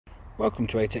Welcome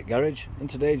to A-Tech Garage, and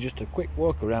today just a quick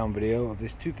walk around video of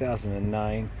this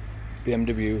 2009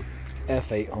 BMW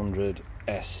F800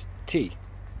 ST.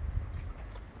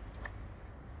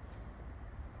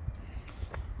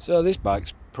 So this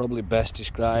bike's probably best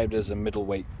described as a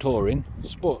middleweight touring,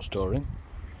 sports touring,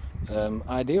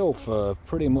 ideal for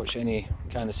pretty much any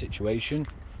kind of situation,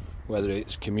 whether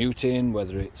it's commuting,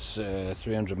 whether it's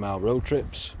 300-mile road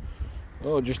trips,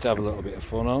 or just have a little bit of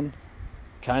fun on.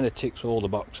 Kind of ticks all the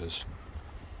boxes.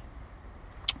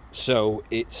 So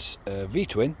it's a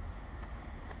V-twin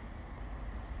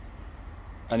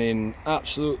and in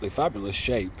absolutely fabulous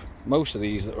shape. Most of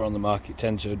these that are on the market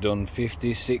tend to have done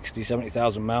 50, 60,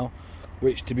 70,000 mile,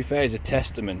 which to be fair is a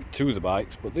testament to the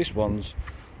bikes, but this one's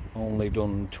only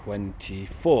done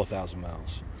 24,000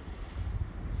 miles.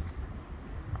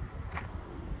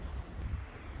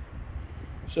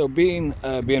 So being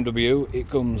a BMW, it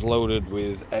comes loaded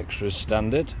with extras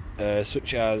standard,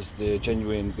 such as the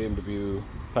genuine BMW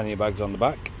pannier bags on the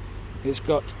back. It's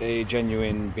got a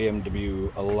genuine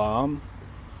BMW alarm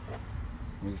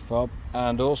with fob,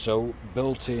 and also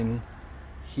built-in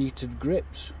heated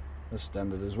grips as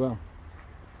standard as well.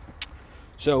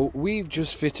 So we've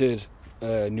just fitted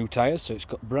new tyres, so it's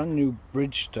got brand new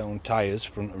Bridgestone tyres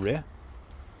front and rear,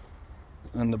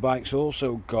 and the bike's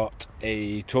also got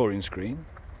a touring screen.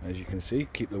 As you can see,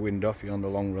 keep the wind off you on the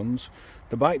long runs.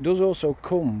 The bike does also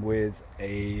come with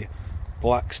a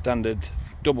black standard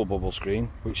double bubble screen,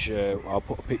 which I'll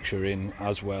put a picture in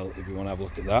as well if you want to have a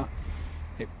look at that.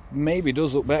 It maybe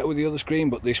does look better with the other screen,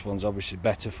 but this one's obviously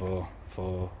better for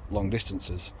long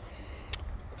distances.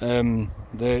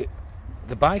 The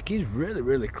bike is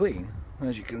really clean,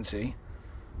 as you can see.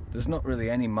 There's not really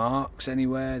any marks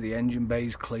anywhere. The engine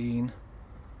bay's clean.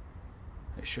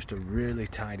 It's just a really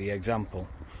tidy example.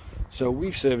 So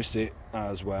we've serviced it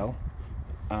as well,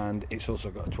 and it's also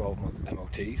got a 12-month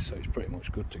MOT, so it's pretty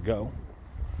much good to go.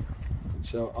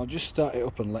 So I'll just start it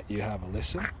up and let you have a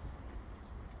listen.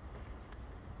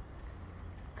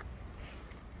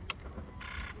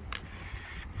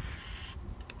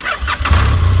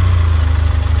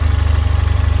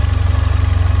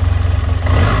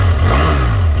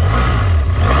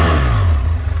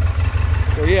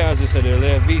 So yeah, as I said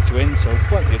earlier, V-twin, so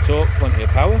plenty of torque, plenty of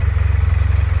power.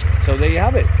 So there you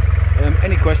have it.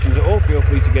 Any questions at all, feel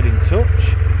free to get in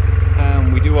touch.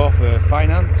 We do offer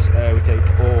finance. We take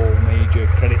all major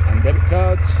credit and debit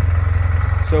cards.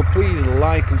 So please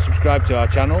like and subscribe to our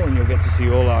channel, and you'll get to see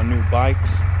all our new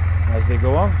bikes as they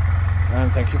go on.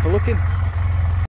 And thank you for looking.